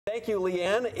Thank you,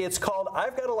 Leanne. It's called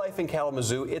I've Got a Life in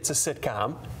Kalamazoo. It's a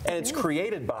sitcom, and it's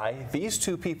created by these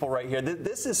two people right here.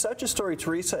 This is such a story,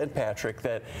 Teresa and Patrick,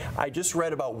 that I just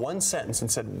read about one sentence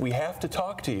and said, we have to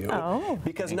talk to you. Oh,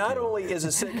 because not only is a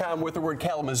sitcom with the word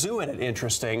Kalamazoo in it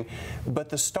interesting, but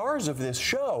the stars of this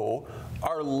show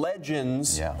are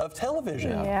legends of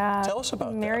television. Yeah. Tell us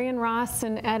about Marion Ross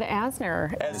and Ed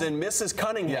Asner. As in Mrs.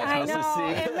 Cunningham. I know,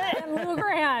 and Lou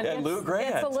Grant. And Lou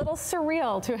Grant. It's a little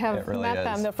surreal to have really met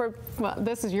is. them. Well,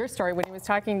 this is your story when he was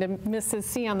talking to Mrs.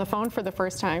 C on the phone for the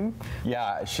first time.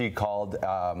 Yeah, she called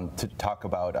to talk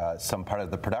about some part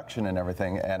of the production and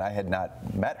everything, and I had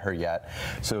not met her yet.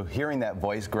 So hearing that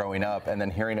voice growing up and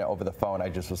then hearing it over the phone, I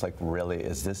just was like, really,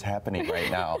 is this happening right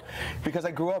now? Because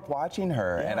I grew up watching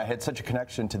her, and I had such a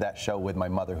connection to that show with my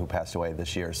mother who passed away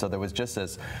this year. So there was just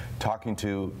this talking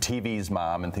to TV's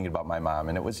mom and thinking about my mom,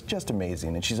 and it was just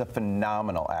amazing. And she's a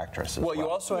phenomenal actress as well. You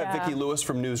also have Vicki Lewis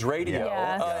from News Radio.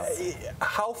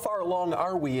 How far along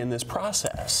are we in this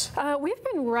process? We've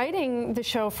been writing the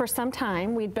show for some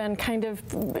time. We'd been kind of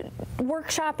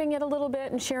workshopping it a little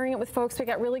bit and sharing it with folks. We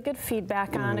got really good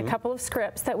feedback on a couple of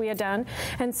scripts that we had done,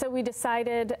 and so we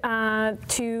decided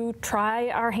to try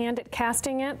our hand at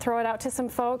casting it, throw it out to some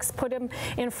folks, put them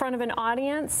in front of an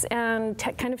audience, and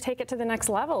kind of take it to the next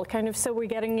level, so we're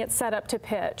getting it set up to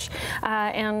pitch.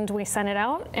 And we sent it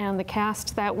out, and the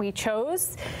cast that we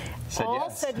chose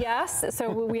said yes. So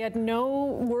we had no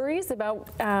worries about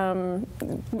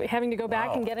having to go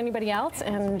back and get anybody else,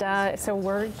 and so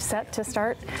we're set to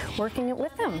start working it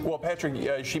with them. Well,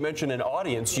 Patrick, she mentioned an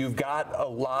audience. You've got a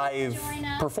live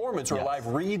performance or a live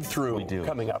read-through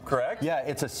coming up, correct? Yeah,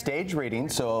 it's a stage reading,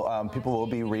 so people will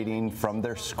be reading from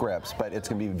their scripts, but it's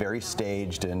going to be very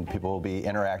staged, and people will be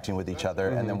interacting with each other,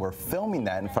 and then we're filming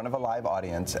that in front of a live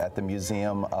audience at the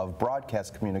Museum of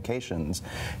Broadcast Communications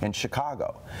in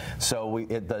Chicago. So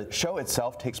the show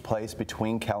itself takes place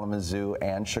between Kalamazoo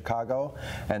and Chicago,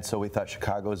 and so we thought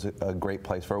Chicago is a great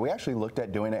place for it. We actually looked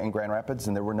at doing it in Grand Rapids,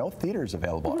 and there were no theaters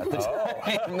available at the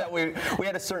time. That we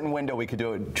had a certain window we could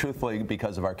do it, truthfully,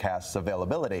 because of our cast's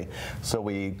availability. So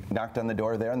we knocked on the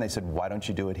door there, and they said, why don't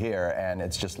you do it here? And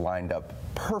it's just lined up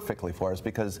perfectly for us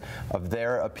because of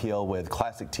their appeal with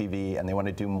classic TV, and they want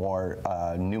to do more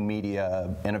new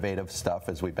media, innovative stuff,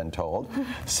 as we've been told.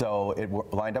 So it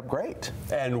lined up great.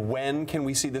 And when can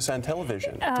we see this on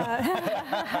television?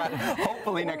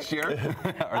 Hopefully next year, or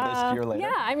this year later.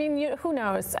 Yeah, I mean, who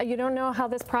knows? You don't know how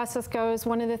this process goes.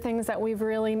 One of the things that we've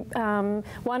really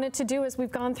wanted to do as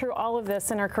we've gone through all of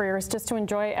this in our careers, just to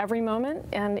enjoy every moment.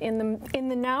 And in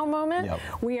the now moment,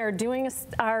 we are doing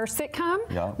our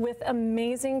sitcom with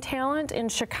amazing talent in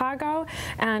Chicago,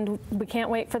 and we can't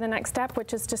wait for the next step,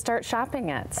 which is to start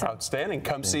shopping it. So. Outstanding.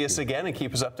 Come see us again and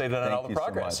keep us updated on all the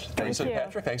progress. So much. Teresa and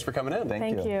Patrick, thanks for coming in.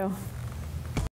 Thank you.